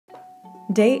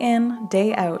Day in,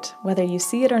 day out, whether you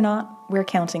see it or not, we're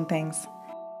counting things.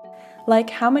 Like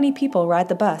how many people ride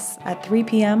the bus at 3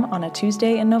 p.m. on a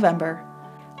Tuesday in November.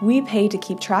 We pay to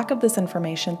keep track of this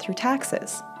information through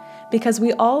taxes, because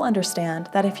we all understand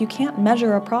that if you can't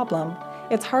measure a problem,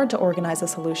 it's hard to organize a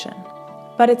solution.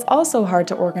 But it's also hard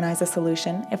to organize a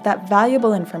solution if that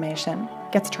valuable information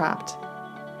gets trapped.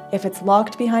 If it's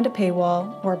locked behind a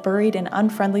paywall or buried in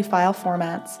unfriendly file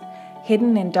formats,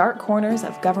 hidden in dark corners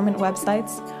of government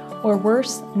websites, or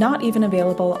worse, not even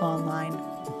available online.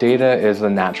 Data is the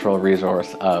natural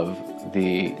resource of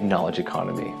the knowledge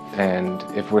economy. And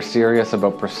if we're serious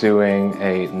about pursuing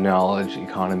a knowledge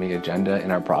economy agenda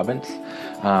in our province,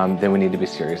 then we need to be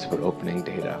serious about opening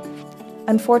data.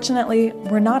 Unfortunately,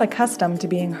 we're not accustomed to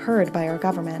being heard by our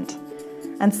government.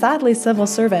 And sadly, civil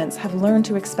servants have learned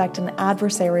to expect an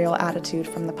adversarial attitude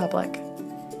from the public.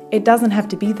 It doesn't have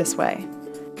to be this way.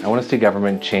 I want to see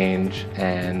government change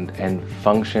and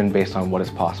function based on what is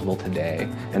possible today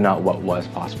and not what was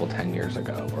possible 10 years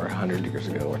ago or 100 years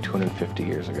ago or 250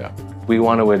 years ago. We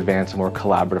want to advance a more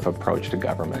collaborative approach to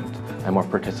government, a more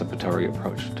participatory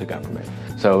approach to government.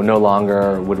 So no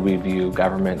longer would we view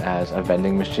government as a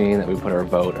vending machine that we put our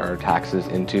vote or our taxes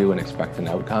into and expect an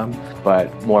outcome,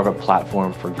 but more of a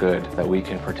platform for good that we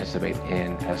can participate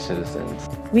in as citizens.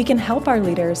 We can help our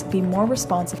leaders be more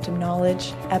responsive to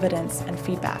knowledge, evidence, and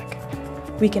feedback.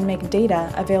 We can make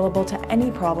data available to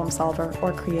any problem solver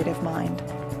or creative mind.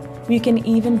 We can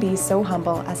even be so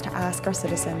humble as to ask our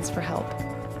citizens for help.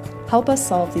 Help us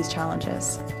solve these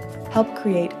challenges. Help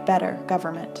create better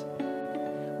government.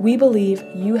 We believe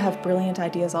you have brilliant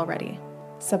ideas already.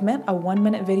 Submit a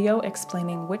 1-minute video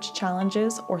explaining which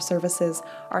challenges or services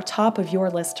are top of your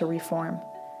list to reform.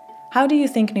 How do you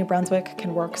think New Brunswick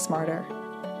can work smarter?